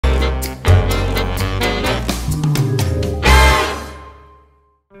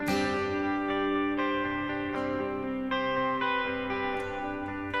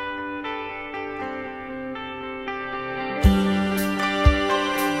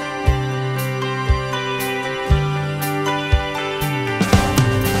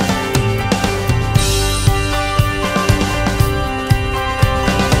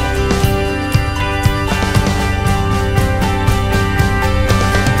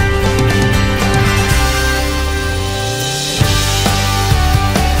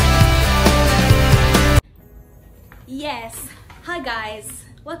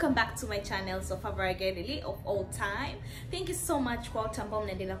Welcome back to my channel, so favorite daily of all time. Thank you so much kwa watu ambao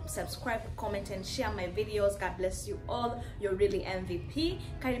mnaendelea kusubscribe, comment and share my videos. God bless you all. You're really MVP.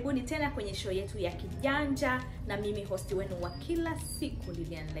 Karibuni tena kwenye show yetu ya kijanja na mimi host wenu wa kila siku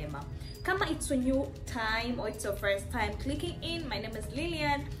Lilian Lema. Kama it's a new time or it's your first time clicking in, my name is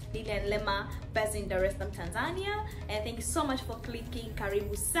Lilian Lema, based in Dar es Salaam, Tanzania, and thank you so much for clicking.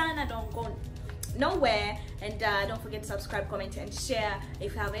 Karibu sana, don't go nowhere, and don't forget to subscribe, comment and share.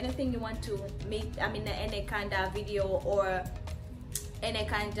 If you have anything you want to make, any kind of video or any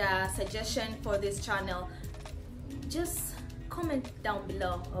kind of suggestion for this channel, just comment down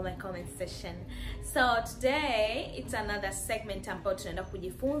below on my comment section. So today it's another segment ambayo tunaenda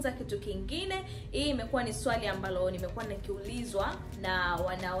kujifunza kitu kingine. Hii imekuwa ni swali ambalo nimekuwa nikiulizwa na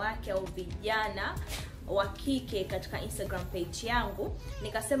wanawake au vijana wa kike katika Instagram page yangu.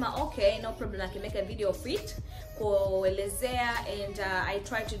 Nikasema okay, no problem, I can make a video of it kuelezea, and I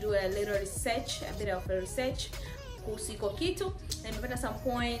try to do a little research, a bit of a research kusiko kitu, na nimepata some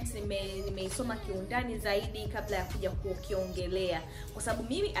points, nimeisoma kiundani zaidi kabla ya kuja kukiongelea, kwa sababu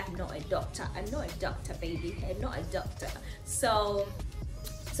mimi I'm not a doctor baby, I'm not a doctor. So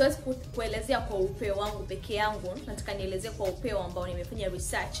kuelezea kwa upeo wangu peke yangu, nataka nielezee kwa upeo ambao nimefanya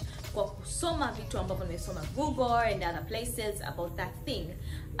research kwa kusoma vitu ambavyo nimesoma Google and other places about that thing.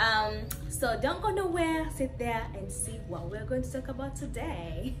 So don't go nowhere, sit there and see what we're going to talk about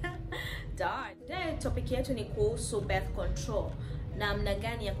today. Today topic yetu ni kuhusu birth control, namna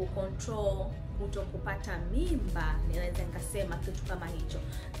gani ya kucontrol kutokupata mimba. Ninaweza nikasema kitu kama hicho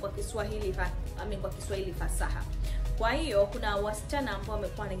kwa Kiswahili, kwa Kiswahili fasaha. Kwa hiyo kuna wasichana ambao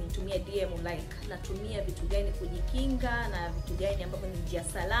wamekuwa wananitumia DM like natumia vitu gani kujikinga na vitu gani ambavyo ni njia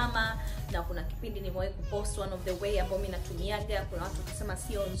salama, na kuna kipindi nimewahi kupost one of the way ambao mimi natumiaga. Kuna watu wakisema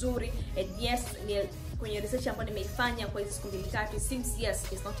sio nzuri, and yes, kwenye research ambayo nimeifanya kwa hizo siku mbili tatu, it seems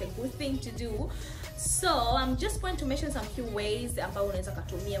yes, it's not a good thing to do. So I'm just going to mention some few ways ambao unaweza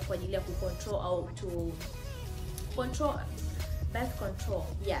kutumia kwa ajili ya kucontrol au to control birth control.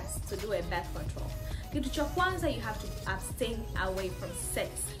 Yes, to do a birth control. Kitu cha kwanza, you have to abstain away from sex.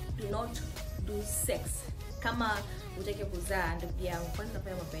 Do not do sex. Kama utake kuzaa ndugu yangu, kwa nini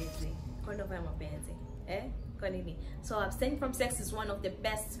unafanya mapenzi? Kwa nini unafanya mapenzi? Kwa nini? So abstain from sex is one of the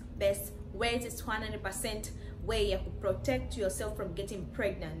best ways. It's 100% way ya protect yourself from getting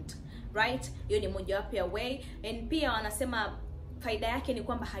pregnant, right? Hiyo ni mojawapo ya way, and pia wanasema faida yake ni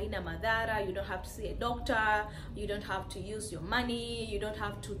kwamba haina madhara. You don't have to see a doctor, you don't have to use your money, you don't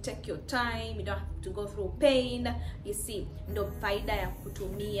have to take your time, you don't have to go through pain. You see, ndo faida ya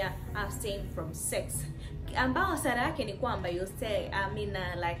kutumia abstain from sex. Ambao hasara yake ni kwamba you stay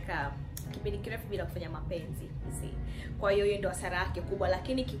kipindi kirefu bila kufanya mapenzi, you see. Kwa hiyo ndo hasara yake kubwa,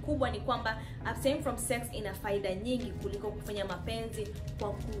 lakini kikubwa ni kwamba abstain from sex ina faida nyingi kuliko kufanya mapenzi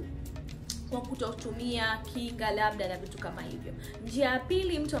kwa kutotumia kinga labda na vitu kama hivyo. Njia ya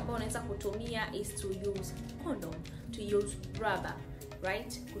pili mtu ambao unaweza kutumia is to use condom, to use rubber,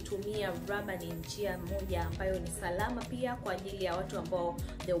 right? Kutumia rubber ni njia moja ambayo ni salama pia kwa ajili ya watu ambao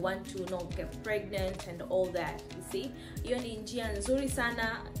they want to not get pregnant and all that, you see. Hiyo ni njia nzuri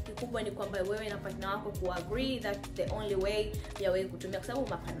sana. Kikubwa ni kwamba wewe na partner wako kuagree that the only way ya wewe kutumia, kwa sababu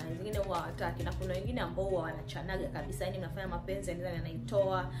mapana wengine huwa hawataki, na kuna wengine ambao wanachanaga kabisa, yani mnafanya mapenzi ndani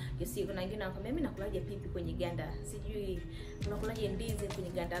anaitoa, you see. Kuna wengine wanakwambia mimi nakulaje pipi kwenye ganda, sijui unakulaje ndizi kwenye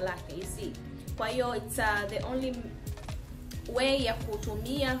ganda lake, you see. Kwa hiyo it's the only way ya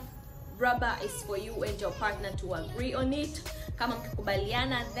kutumia rubber is for you and your partner to agree on it. Kama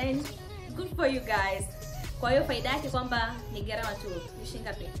mkikubaliana, then good for you guys. Kwa hiyo faida yake kwamba ni gharama tu, ni shilingi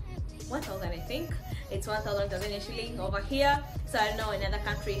ngapi? 1,000, I think. It's 1,000 Tanzania shilling over here. So I don't know in another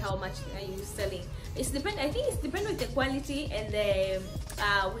country how much are you selling. I think it's depend with the quality and the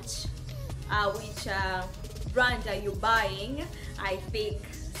which brand are you buying, I think.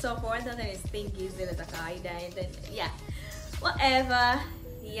 So for 1,000 I think is in the kawaida, and then yeah, whatever.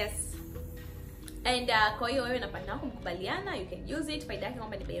 Yes. And kwa hiyo wewe na partner wako mkubaliana, you can use it. Faida yake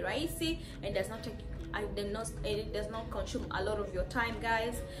kwamba ni bei rahisi and it does not consume a lot of your time,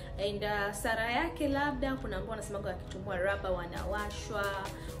 guys. And sara yake labda kuna ambao wanasema kwa kitumua rubber wanawashwa,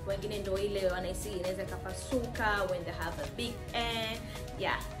 wengine ndio ile wanahisi inaweza kapasuka when they have a big end.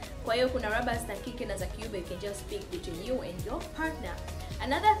 Yeah. Kwa hiyo kuna rubbers za kike na za kiume, you can just pick between you and your partner.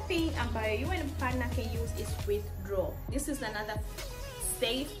 Another thing ambayo you and partner can use is withdrawal. This is another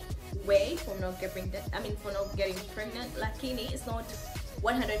safe way for not getting pregnant, lakini it's not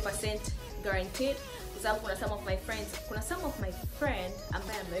 100% guaranteed. Kwa sababu kuna some of my friend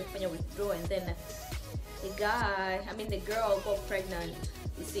ambaye amefanya withdrawal and then the girl got pregnant,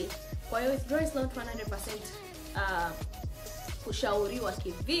 you see. Kwa hiyo withdrawal is not 100% kushauriwa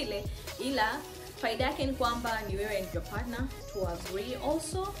kivile, ila faida yake ni kwamba ni wewe and your partner to agree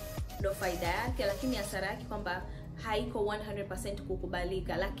also, ndo faida yake. Lakini hasara yake kwamba haiko 100%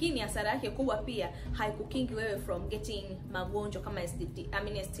 kukubalika, lakini hasara yake kubwa pia haikukingi wewe from getting magonjwa kama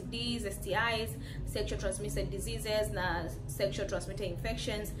STDs, STIs, sexual transmitted diseases na sexual transmitted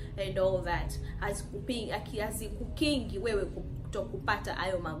infections and all that. Hazikukingi wewe kutokupata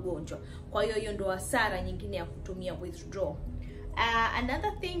hayo magonjwa. Kwa hiyo hiyo ndo hasara nyingine ya kutumia withdraw.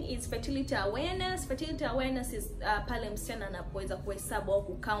 Another thing is fertility awareness. Fertility awareness is pale msichana anapoweza kuhesabu au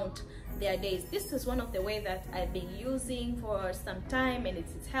count their days. This is one of the way that I've been using for some time and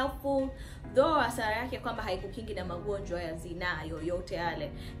it's helpful. Though hasara yake kwamba haikukingi na magonjwa ya zinaa yoyote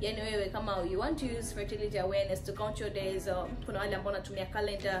yale. Yani wewe kama you want to use fertility awareness to count your days, kuna wale ambao wanatumia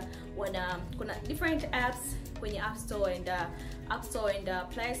calendar, kuna different apps kwenye App Store and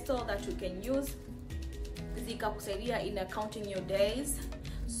Play Store that you can use zikakusaidia in counting your days.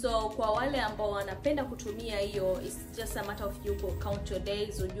 So kwa wale ambao wanapenda kutumia hiyo, it's just a matter of you count your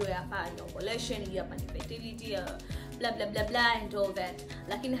days, ujue hapa ni ovulation, ujue hapa ni fertility, blah blah blah blah and all that.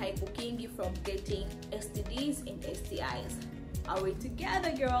 Lakini haikukingi from getting STDs and STIs. Are we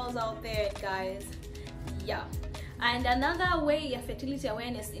together, girls out there, guys? Yeah. And another way ya fertility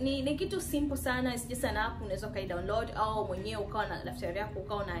awareness ni kitu simple sana. It's just an app unaweza download au mwenyewe ukawa na daftari yako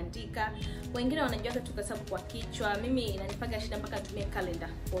ukawa unaandika. Wengine wanajua tukasabu kwa kichwa. Mimi inanipaga shida mpaka nitumie calendar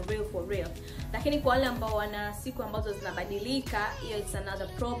for real. Lakini kwa wale ambao wana siku ambazo zinabadilika, hiyo it's another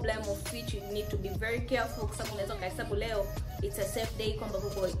problem of which you need to be very careful, kwa sababu unaweza kuhesabu leo it's a safe day kwamba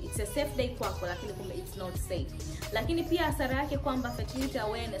it's a safe day kwako, lakini kumbe it's not safe. Lakini pia hasara yake kwamba fertility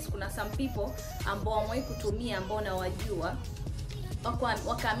awareness, kuna some people ambao wamewai kutumia ambao na wajua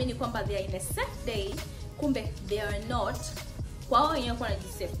wakaamini kwamba they are in a safe day, kumbe they are not. Kwa hiyo wenyewe kuna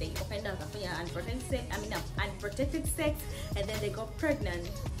safe day, wakaenda wakafanya unprotected sex and then they got pregnant,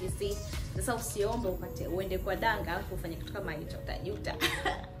 you see. Sasa usiombe uende kwa danga alafu ufanye kitu kama hicho, utajuta.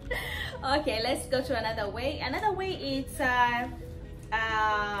 Okay, let's go to another way. Another way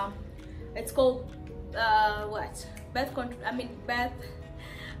it's called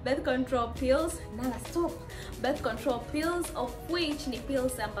birth control pills. Birth control pills, of which ni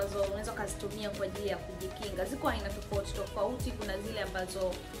pills ambazo unaweza kuzitumia kwa ajili ya kujikinga. Ziko aina tofauti. Kuna zile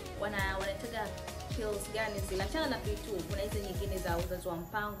ambazo wanataga pills gani zile, achana na P2. Kuna hizo nyingine za uzazi wa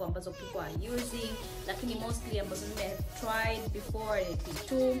mpango ambazo people are using, lakini mostly ambazo nime tried before ni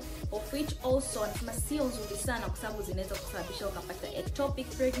P2, of which also nasema sio nzuri sana kwa sababu zinaweza kusababisha ukapata ectopic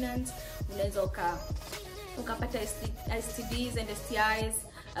pregnancy, unaweza ukapata STDs and STIs.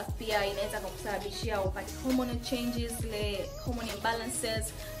 Pia inaweza kusababishia upate hormonal changes, le hormone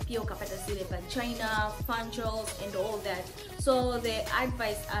imbalances, pia ukapata zile vagina, fungals and all that. So the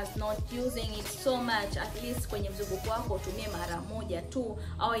advice as not using it so much, at least kwenye mzunguko wako utumie mara moja tu,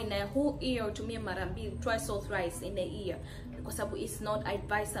 au in a whole year utumie mara mbili, twice or thrice in a year, kwa sababu it's not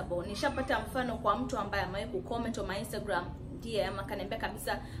advisable. Nishapata mfano kwa mtu ambaye amewahi kucomment on my Instagram DM akaniambia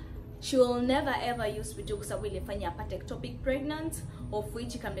kabisa she will never ever use P2 kwa sababu ilifanya apate ectopic pregnancy, of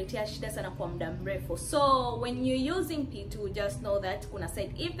which ikamletea shida sana kwa muda mrefu. So when you're using P2, just know that kuna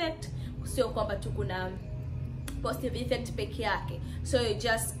side effect, sio kwamba tu kuna positive effect peke yake. So you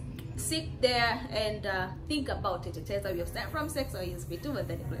just sit there and think about it. It either you start from sex or use P2, but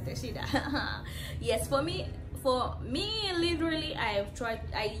then ikuleta shida. Yes, for me literally I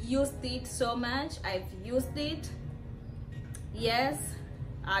used it so much. I've used it. Yes,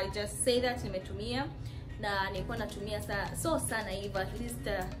 I just say that nimetumia na nilikuwa natumia sana hivyo at least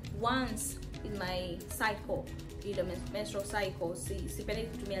once in my cycle, ile menstrual cycle. Sipendi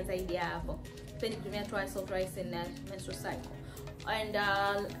kutumia zaidi ya hapo. Sipendi kutumia twice or thrice in menstrual cycle. And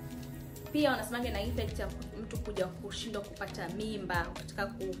pia wanasemaga na effect ya mtu kuja kushindwa kupata mimba katika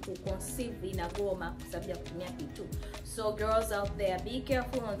kuconceive inagoma kwa sababu ya kutumia P2. So girls out there, be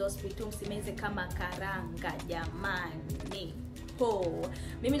careful on those P2, msimeze kama karanga jamani.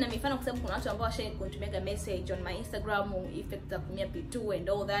 Mimi na mifano kwa sababu kuna watu ambao washanitumia message on my Instagram effect za kutumia P2 and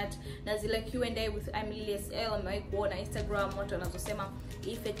all that, na zile Q&A with Emily SL amewahi kuona Instagram watu wanazosema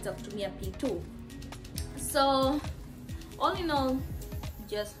effect za kutumia P2. So all in all,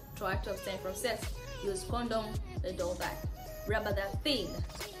 just try to abstain from sex, use condom and all that, rubber that thing.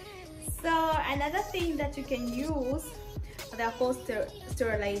 So another thing that you can use, they're called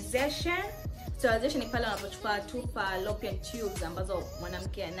sterilization. Sterilization ni pale wanapochukua tu fallopian tubes ambazo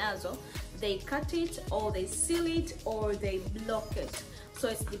mwanamke anazo, they cut it or they seal it or they block it. So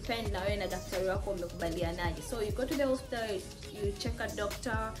it's depend na wewe na daktari wako mmekubalianaje. So you go to the hospital, you check a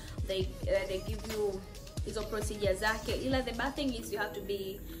doctor, they give you hizo procedures zake. Ila the bad thing is you have to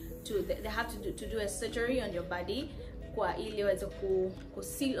they have to do a surgery on your body kwa ili iweze ku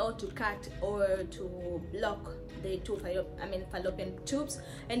seal or to cut or to block the two fallopian tubes.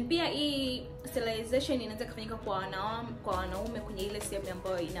 And pia hii sterilization inaweza kufanyika kwa wanaume kwenye ile sehemu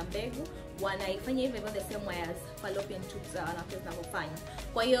ambayo ina mbegu, wanaifanya hivyo the same way as fallopian tubes wanawake zinafanya.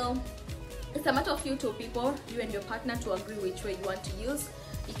 Kwa hiyo it's a matter of you two people, you and your partner, to agree which way you want to use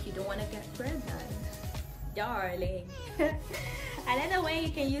if you don't want to get pregnant, darling. Another way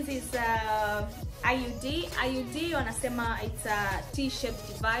you can use is IUD. IUD wanasema it's a T-shaped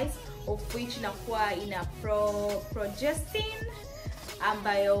device of which inakuwa ina progestin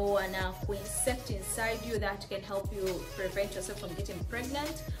ambayo wana insert inside you that can help you prevent yourself from getting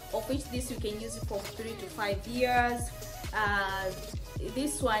pregnant, of which this you can use for 3 to 5 years.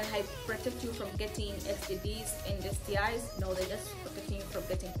 This one protect you from getting STDs and STIs. No, they're just protecting you from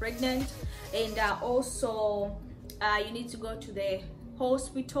getting pregnant. And also you need to go to the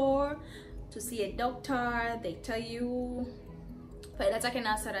hospital to see a doctor. They tell you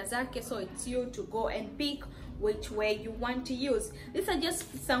so it's you to go and pick which way you want to use. These are just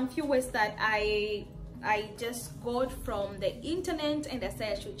some few ways that I just got from the internet, and I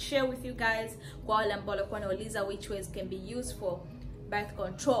said I should share with you guys which ways can be used for birth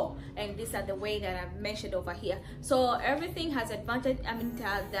control, and these are the way that I've mentioned over here. So everything has advantage,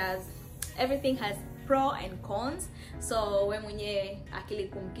 everything has pro and cons. So we mwenye akili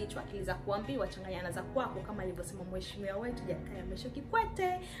kumkichwa, akili za kuambiwa changanyana za kwako, kama alivyosema mheshimiwa wetu Jakaya Mrisho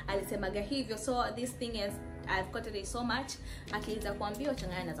Kikwete alisemaga hivyo. So this thing is, I've got it so much, akili za kuambiwa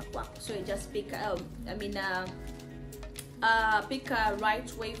changanyana za kwako. So you just pick pick a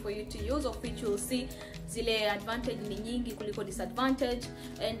right way for you to use, of which you'll see zile advantage ni nyingi kuliko disadvantage.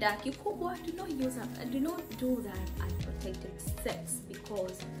 And kikubwa, do not do that unprotected sex,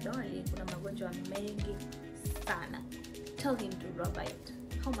 because darling, kuna magonjwa mengi sana. Tell him to rubber it.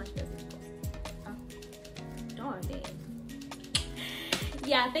 How much does it cost? Darling.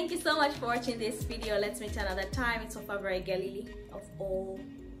 Yeah, thank you so much for watching this video. Let's meet another time. It's your favorite girl Lily of all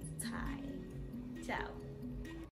time. Ciao.